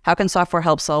 How can software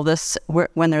help solve this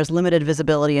when there's limited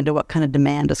visibility into what kind of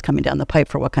demand is coming down the pipe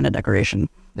for what kind of decoration?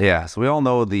 Yeah, so we all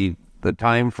know the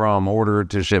time from order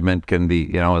to shipment can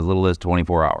be, as little as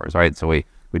 24 hours, right? So we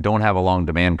don't have a long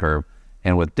demand curve.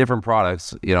 And with different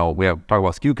products, we have talk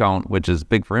about SKU count, which is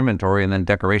big for inventory, and then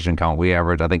decoration count. We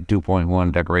average, I think,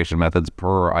 2.1 decoration methods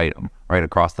per item, right,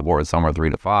 across the board. Some are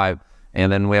 3 to 5.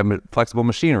 And then we have flexible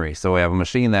machinery. So we have a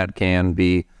machine that can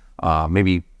be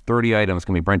maybe 30 items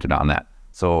can be printed on that.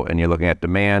 So, and you're looking at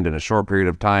demand in a short period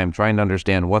of time, trying to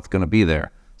understand what's going to be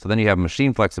there. So then you have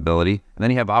machine flexibility, and then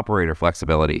you have operator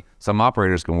flexibility. Some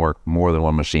operators can work more than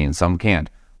one machine, some can't.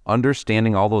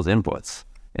 Understanding all those inputs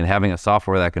and having a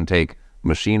software that can take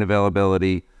machine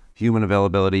availability,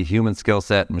 human skill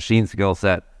set, machine skill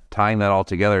set, tying that all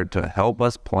together to help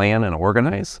us plan and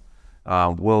organize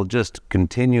will just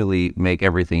continually make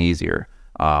everything easier,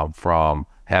 from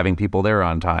having people there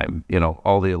on time,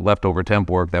 all the leftover temp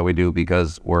work that we do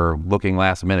because we're looking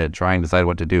last minute, trying to decide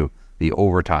what to do, the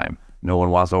overtime. No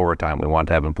one wants overtime. We want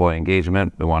to have employee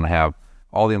engagement. We want to have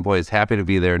all the employees happy to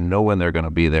be there, know when they're going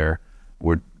to be there.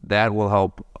 That will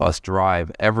help us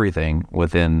drive everything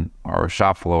within our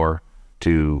shop floor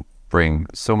to bring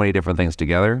so many different things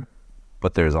together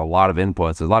but there's a lot of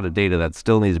inputs, there's a lot of data that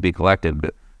still needs to be collected,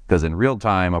 because in real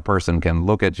time, a person can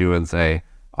look at you and say,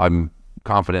 I'm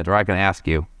confident, or I can ask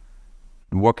you,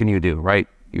 what can you do, right?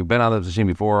 You've been on this machine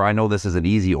before. I know this is an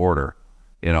easy order.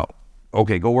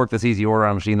 Okay, go work this easy order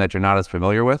on a machine that you're not as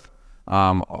familiar with.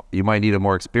 You might need a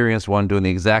more experienced one doing the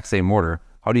exact same order.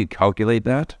 How do you calculate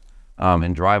that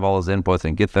and drive all those inputs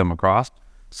and get them across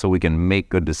so we can make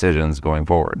good decisions going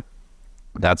forward?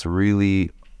 That's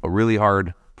really a really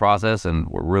hard process, and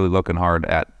we're really looking hard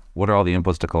at what are all the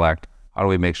inputs to collect? How do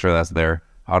we make sure that's there?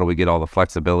 How do we get all the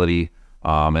flexibility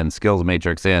and skills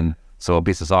matrix in so a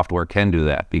piece of software can do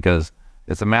that? Because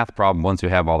it's a math problem once you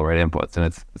have all the right inputs, and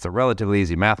it's a relatively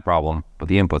easy math problem, but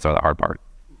the inputs are the hard part.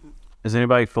 Has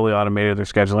anybody fully automated their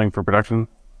scheduling for production?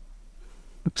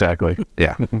 Exactly.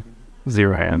 Yeah.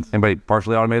 0 hands. Anybody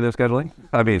partially automated their scheduling?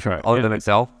 I mean, other than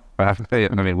Excel? I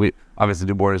mean, we obviously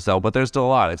do more Excel, but there's still a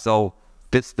lot. Excel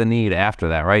fits the need after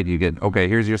that, right? You get, okay,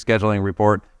 here's your scheduling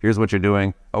report. Here's what you're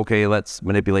doing. Okay, let's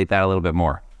manipulate that a little bit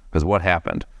more. Because what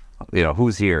happened?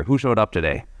 Who's here? Who showed up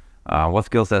today? What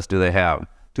skill sets do they have?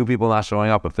 2 people not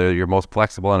showing up, if they're your most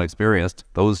flexible and experienced,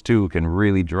 those 2 can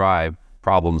really drive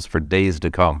problems for days to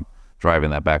come, driving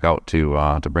that back out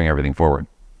to bring everything forward.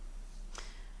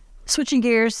 Switching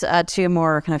gears to a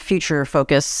more kind of future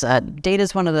focus, data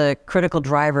is one of the critical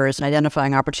drivers in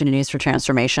identifying opportunities for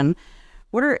transformation.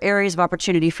 What are areas of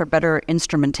opportunity for better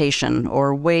instrumentation,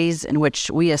 or ways in which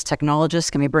we as technologists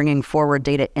can be bringing forward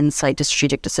data insight to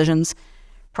strategic decisions?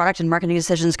 Product and marketing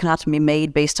decisions can often be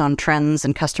made based on trends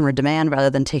and customer demand rather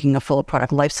than taking a full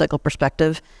product lifecycle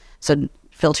perspective. So,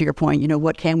 Phil, to your point,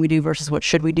 what can we do versus what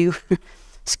should we do?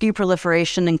 SKU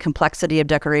proliferation and complexity of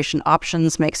decoration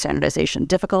options make standardization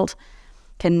difficult.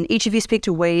 Can each of you speak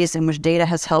to ways in which data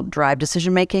has helped drive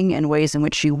decision-making and ways in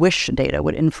which you wish data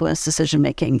would influence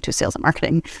decision-making to sales and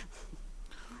marketing?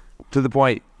 To the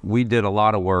point, we did a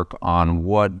lot of work on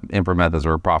what input methods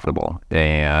were profitable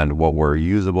and what were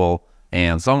usable.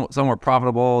 And some were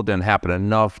profitable, didn't happen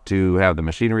enough to have the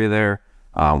machinery there.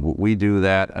 We do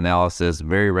that analysis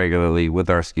very regularly with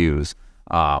our SKUs.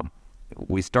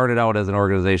 We started out as an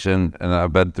organization, and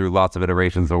I've been through lots of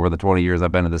iterations over the 20 years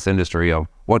I've been in this industry of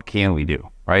what can we do,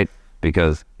 right?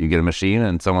 Because you get a machine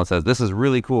and someone says, this is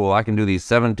really cool. I can do these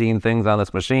 17 things on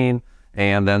this machine.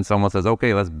 And then someone says,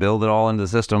 okay, let's build it all into the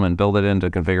system and build it into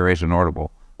configuration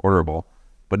orderable.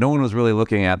 But no one was really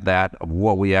looking at that of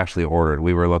what we actually ordered.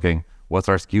 We were looking, what's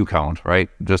our SKU count, right?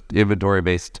 Just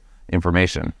inventory-based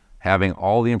information. Having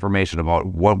all the information about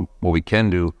what we can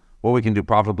do, what we can do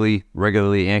profitably,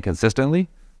 regularly, and consistently,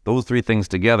 those 3 things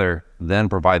together then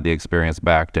provide the experience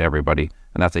back to everybody.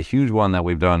 And that's a huge one that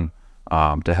we've done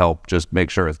to help just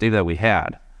make sure it's data that we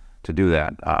had to do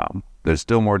that. There's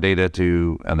still more data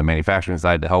on the manufacturing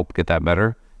side to help get that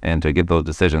better and to get those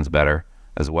decisions better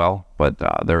as well. But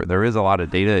there is a lot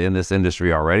of data in this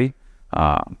industry already.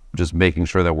 Just making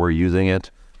sure that we're using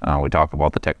it. We talk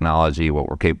about the technology, what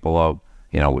we're capable of.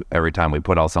 Every time we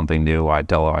put out something new, I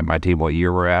tell my team what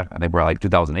year we're at. I think we're like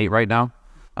 2008 right now,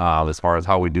 as far as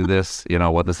how we do this,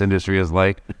 what this industry is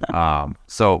like.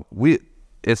 So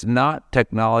it's not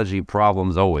technology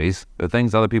problems always. The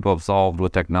things other people have solved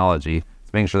with technology,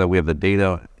 it's making sure that we have the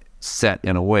data set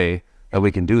in a way that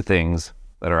we can do things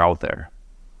that are out there.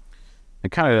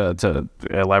 And kind of to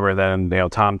elaborate that,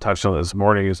 and Tom touched on it this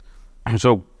morning, is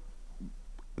so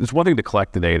it's one thing to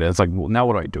collect the data. It's like, well, now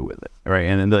what do I do with it, right?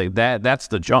 And that's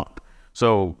the jump.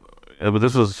 So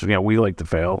this was, we like to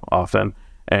fail often.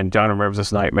 And John remembers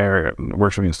this nightmare,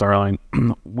 works with me in Starline.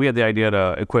 We had the idea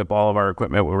to equip all of our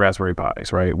equipment with Raspberry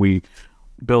Pis, right? We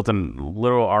built a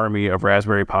literal army of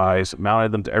Raspberry Pis,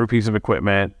 mounted them to every piece of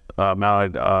equipment,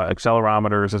 mounted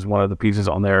accelerometers as one of the pieces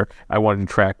on there. I wanted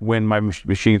to track when my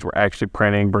machines were actually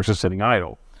printing versus sitting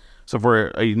idle. So for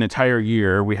an entire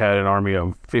year, we had an army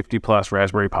of 50 plus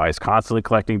Raspberry Pis constantly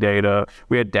collecting data.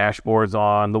 We had dashboards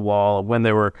on the wall of when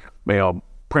they were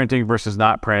printing versus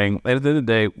not printing. At the end of the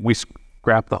day, we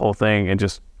scrapped the whole thing and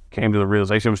just came to the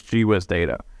realization it was GWiz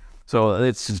data. So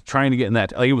it's just trying to get in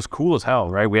that. It was cool as hell,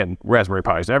 right? We had Raspberry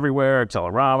Pis everywhere,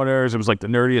 accelerometers. It was like the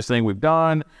nerdiest thing we've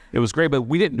done. It was great, but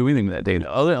we didn't do anything with that data.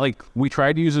 Other than, we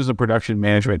tried to use it as a production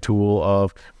management tool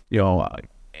of,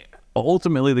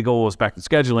 ultimately the goal was back to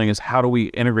scheduling is how do we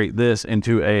integrate this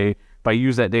into by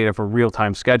use that data for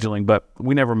real-time scheduling, but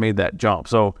we never made that jump.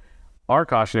 So our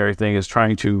cautionary thing is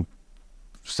trying to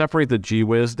separate the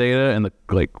GWiz data and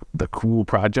the cool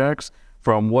projects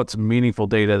from what's meaningful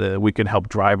data that we can help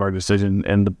drive our decision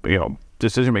and the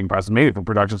decision-making process, maybe for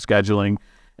production scheduling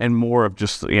and more of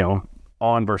just,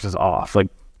 on versus off.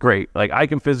 Great. I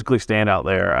can physically stand out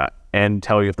there and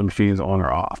tell you if the machine's on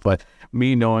or off. But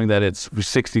me knowing that it's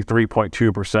 63.2%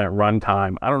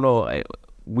 runtime, I don't know,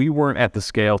 we weren't at the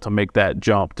scale to make that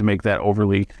jump, to make that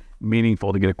overly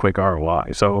meaningful to get a quick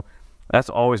ROI. So that's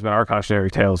always been our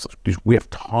cautionary tale. We have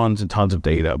tons and tons of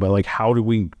data, but like, how do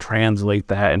we translate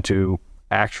that into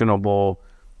actionable,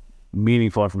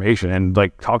 meaningful information? And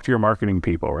like, talk to your marketing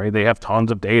people, right? They have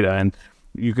tons of data and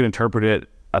you can interpret it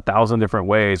 1,000 different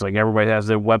ways. Like, everybody has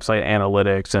their website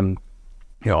analytics, and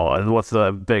what's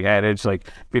the big adage? Like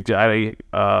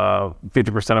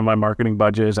 50% of my marketing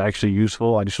budget is actually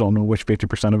useful. I just don't know which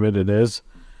 50% of it is.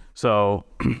 So,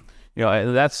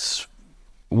 that's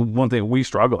one thing we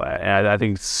struggle at. And I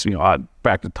think it's,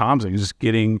 back to Tom's thing, just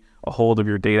getting a hold of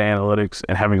your data analytics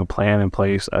and having a plan in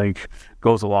place, I think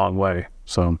goes a long way.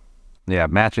 So, yeah,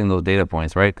 matching those data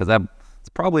points, right? Because it's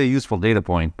probably a useful data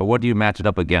point, but what do you match it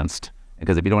up against?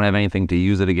 Because if you don't have anything to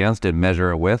use it against and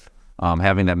measure it with,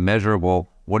 having that measurable,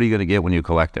 what are you going to get when you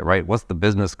collect it, right? What's the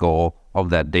business goal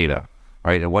of that data,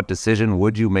 right? And what decision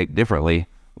would you make differently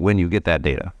when you get that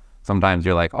data? Sometimes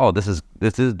you're like, oh, this is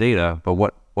data, but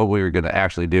what we were going to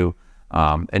actually do?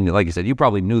 And like you said, you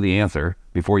probably knew the answer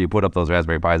before you put up those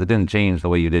Raspberry Pis. It didn't change the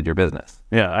way you did your business.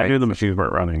 Yeah, right? I knew the machines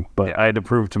weren't running, but yeah. I had to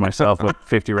prove to myself what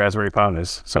 50 Raspberry Pi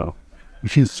is. So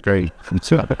it's great.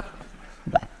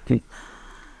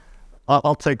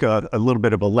 I'll take a little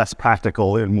bit of a less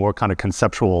practical and more kind of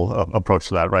conceptual approach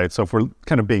to that, right? So if we're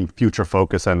kind of being future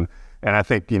focused, and I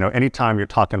think, anytime you're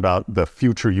talking about the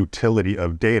future utility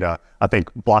of data, I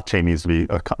think blockchain needs to be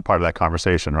a part of that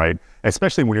conversation, right?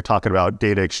 Especially when you're talking about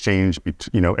data exchange,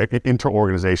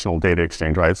 inter-organizational data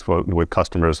exchange, right? So with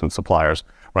customers and suppliers,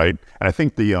 right? And I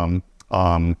think the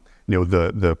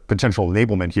potential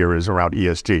enablement here is around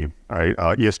ESG, right?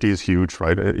 ESG is huge,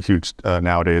 right? Huge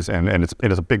nowadays, and it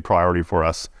is a big priority for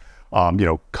us.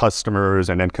 Customers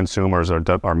and then consumers are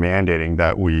mandating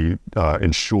that we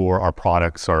ensure our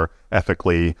products are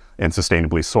ethically and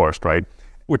sustainably sourced, right?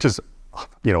 Which is,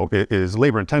 is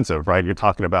labor intensive, right? You're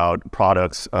talking about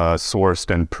products sourced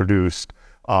and produced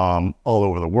all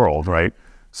over the world, right?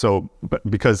 So, but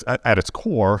because at its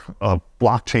core,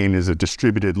 blockchain is a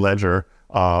distributed ledger,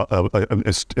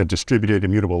 a distributed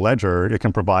immutable ledger. It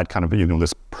can provide kind of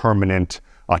this permanent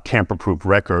tamper-proof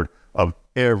record of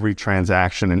every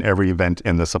transaction and every event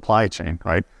in the supply chain,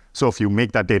 right? So if you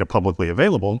make that data publicly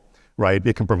available, right,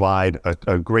 it can provide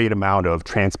a great amount of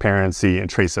transparency and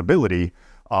traceability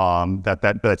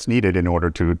that's needed in order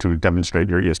to demonstrate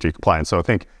your ESG compliance. So I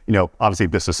think, obviously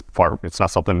it's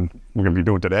not something we're going to be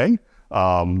doing today,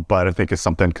 but I think it's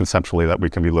something conceptually that we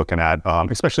can be looking at,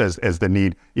 especially as the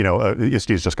need,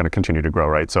 ESG is just going to continue to grow,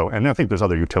 right? So, and I think there's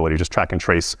other utility, just track and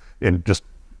trace in just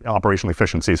operational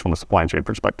efficiencies from a supply chain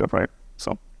perspective, right?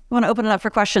 So, I want to open it up for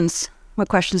questions. What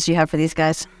questions do you have for these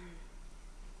guys?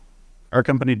 Our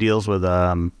company deals with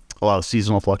a lot of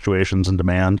seasonal fluctuations in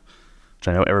demand, which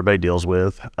I know everybody deals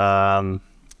with. And,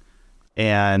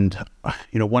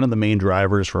 one of the main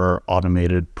drivers for our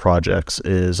automated projects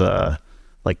is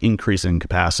increasing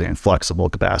capacity and flexible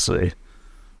capacity.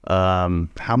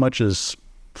 How much is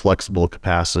flexible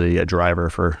capacity a driver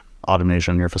for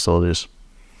automation in your facilities?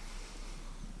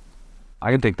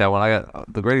 I can take that one.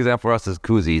 The great example for us is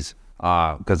koozies,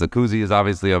 because the koozie is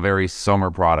obviously a very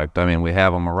summer product. I mean, we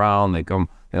have them around. They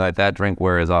like that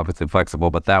drinkware is obviously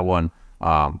flexible, but that one,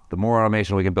 the more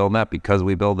automation we can build in that, because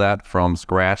we build that from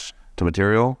scratch to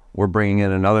material, we're bringing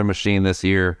in another machine this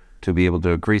year to be able to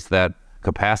increase that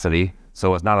capacity.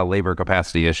 So it's not a labor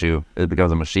capacity issue. It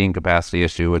becomes a machine capacity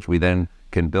issue, which we then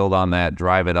can build on that,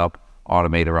 drive it up,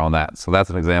 automate around that. So that's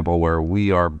an example where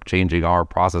we are changing our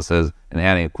processes and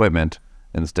adding equipment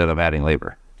instead of adding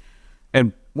labor.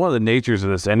 And one of the natures of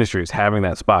this industry is having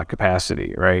that spot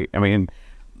capacity, right? I mean,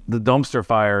 the dumpster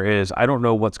fire is, I don't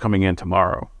know what's coming in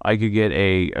tomorrow. I could get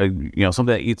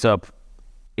something that eats up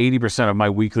 80% of my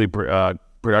weekly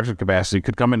production capacity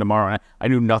could come in tomorrow. I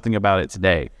knew nothing about it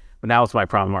today, but now it's my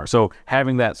problem tomorrow. So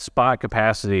having that spot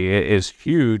capacity is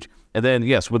huge. And then,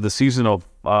 yes, with the seasonal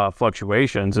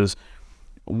fluctuations is,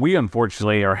 we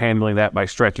unfortunately are handling that by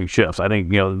stretching shifts. I think,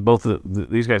 both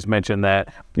these guys mentioned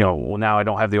that, now I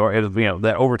don't have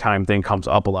that overtime thing comes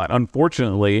up a lot.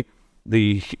 Unfortunately,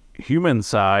 the human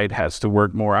side has to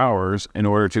work more hours in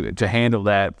order to handle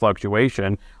that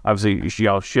fluctuation. Obviously,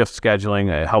 shift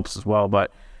scheduling helps as well.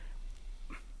 But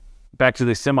back to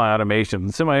the semi-automation.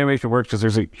 The semi-automation works because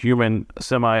there's a human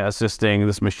semi-assisting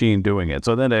this machine doing it.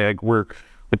 So then we're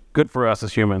good for us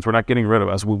as humans. We're not getting rid of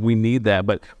us. We need that.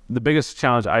 But the biggest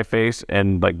challenge I face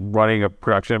in running a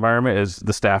production environment is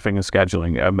the staffing and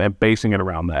scheduling and basing it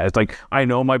around that. It's I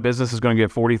know my business is going to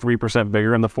get 43%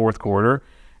 bigger in the fourth quarter,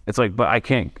 It's like, but I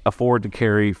can't afford to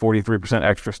carry 43%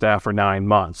 extra staff for 9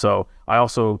 months. So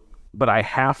but I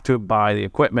have to buy the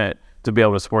equipment to be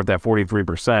able to support that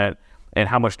 43%. And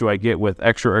how much do I get with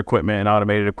extra equipment and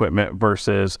automated equipment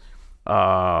versus,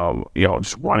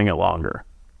 just running it longer,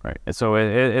 right? And so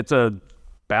it's a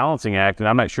balancing act, and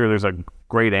I'm not sure there's a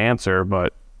great answer,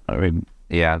 but I mean,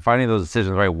 yeah, and finding those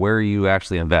decisions, right, where you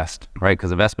actually invest, right?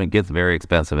 Because investment gets very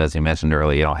expensive, as you mentioned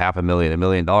earlier. $500,000, $1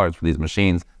 million for these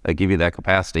machines that give you that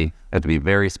capacity. You have to be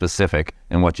very specific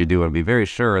in what you do and be very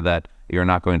sure that you're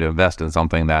not going to invest in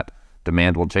something that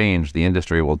demand will change, the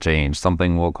industry will change,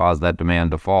 something will cause that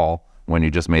demand to fall when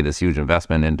you just made this huge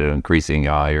investment into increasing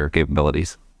your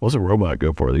capabilities. What's a robot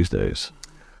go for these days?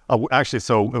 Actually,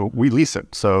 so we lease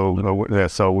it. So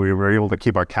we were able to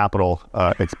keep our capital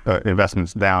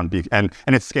investments down, and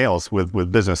it scales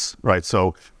with business, right?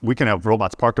 So we can have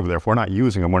robots parked over there. If we're not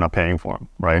using them, we're not paying for them,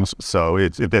 right? So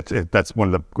that's one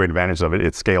of the great advantages of it.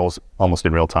 It scales almost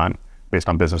in real time based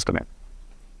on business demand.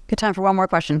 Good time for one more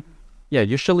question. Yeah,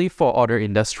 usually for other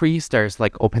industries, there's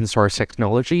like open source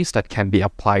technologies that can be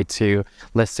applied to,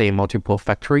 let's say, multiple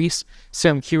factories. So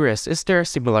I'm curious, is there a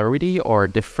similarity or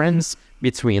difference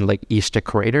between like each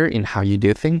decorator in how you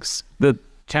do things? The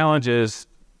challenge is,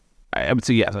 I would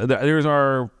say, yes, at the end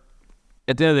of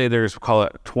the day, there's, call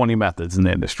it 20 methods in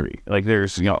the industry. Like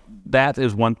there's, that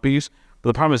is one piece,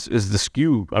 but the problem is the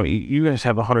SKU. I mean, you guys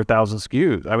have 100,000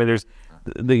 SKUs. I mean, there's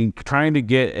trying to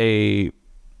get a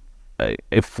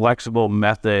flexible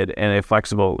method and a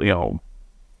flexible,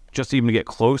 just even to get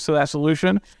close to that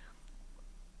solution.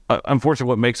 Unfortunately,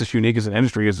 what makes us unique as an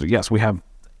industry is, yes, we have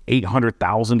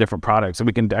 800,000 different products and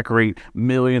we can decorate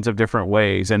millions of different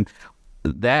ways. And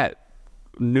that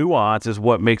nuance is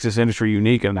what makes this industry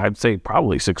unique, and I'd say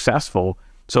probably successful.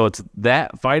 So it's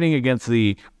that fighting against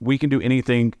we can do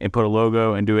anything and put a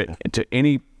logo and do it into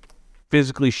any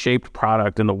physically shaped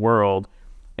product in the world,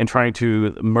 and trying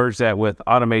to merge that with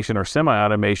automation or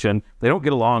semi-automation. They don't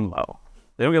get along well.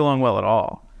 They don't get along well at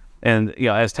all. And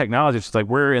as technologists, it's like,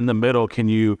 we're in the middle. Can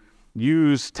you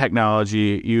use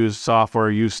technology, use software,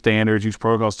 use standards, use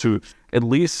protocols to at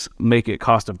least make it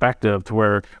cost effective to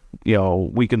where,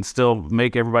 we can still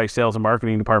make everybody's sales and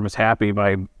marketing departments happy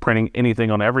by printing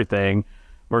anything on everything,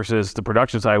 versus the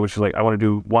production side, which is like, I want to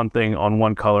do one thing on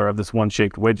one color of this one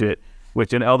shaped widget.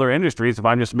 Which in other industries, if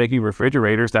I'm just making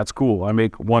refrigerators, that's cool. I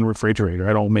make one refrigerator.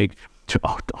 I don't make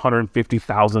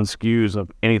 150,000 SKUs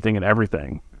of anything and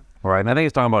everything. Right, and I think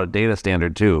it's talking about a data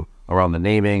standard too, around the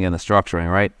naming and the structuring,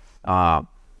 right?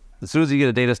 As soon as you get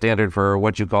a data standard for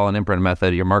what you call an imprint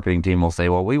method, your marketing team will say,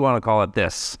 well, we want to call it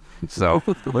this. So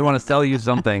we want to sell you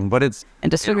something, but it's...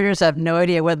 And distributors have no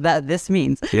idea what this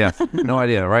means. Yeah, no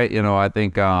idea, right? I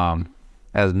think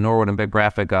as Norwood and Big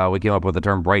Graphic, we came up with the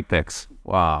term Bright Picks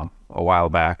a while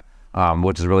back,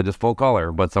 which is really just full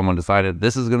color, but someone decided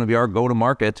this is going to be our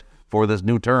go-to-market for this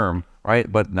new term,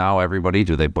 right? But now everybody,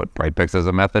 do they put Bright Picks as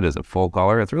a method? Is it full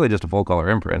color? It's really just a full color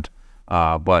imprint.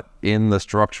 But in the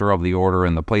structure of the order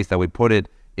and the place that we put it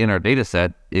in our data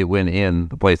set, it went in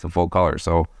the place of full color.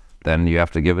 So then you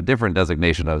have to give a different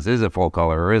designation of, is it full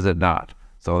color or is it not?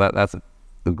 So that's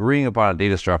agreeing upon a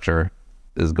data structure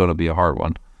is going to be a hard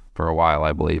one for a while,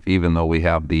 I believe, even though we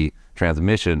have the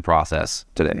transmission process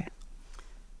today.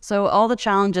 So all the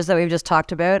challenges that we've just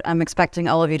talked about, I'm expecting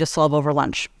all of you to solve over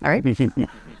lunch. All right?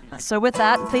 So with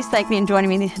that, please thank me in joining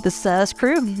me this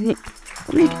crew.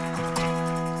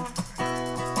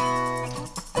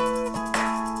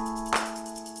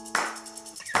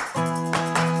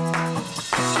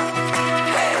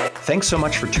 Thanks so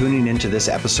much for tuning into this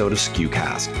episode of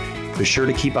SKUcast. Be sure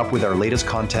to keep up with our latest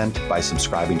content by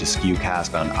subscribing to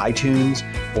SKUcast on iTunes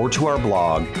or to our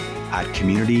blog at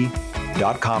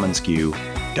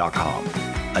community.commonsku.com.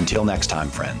 Until next time,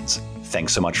 friends,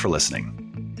 thanks so much for listening.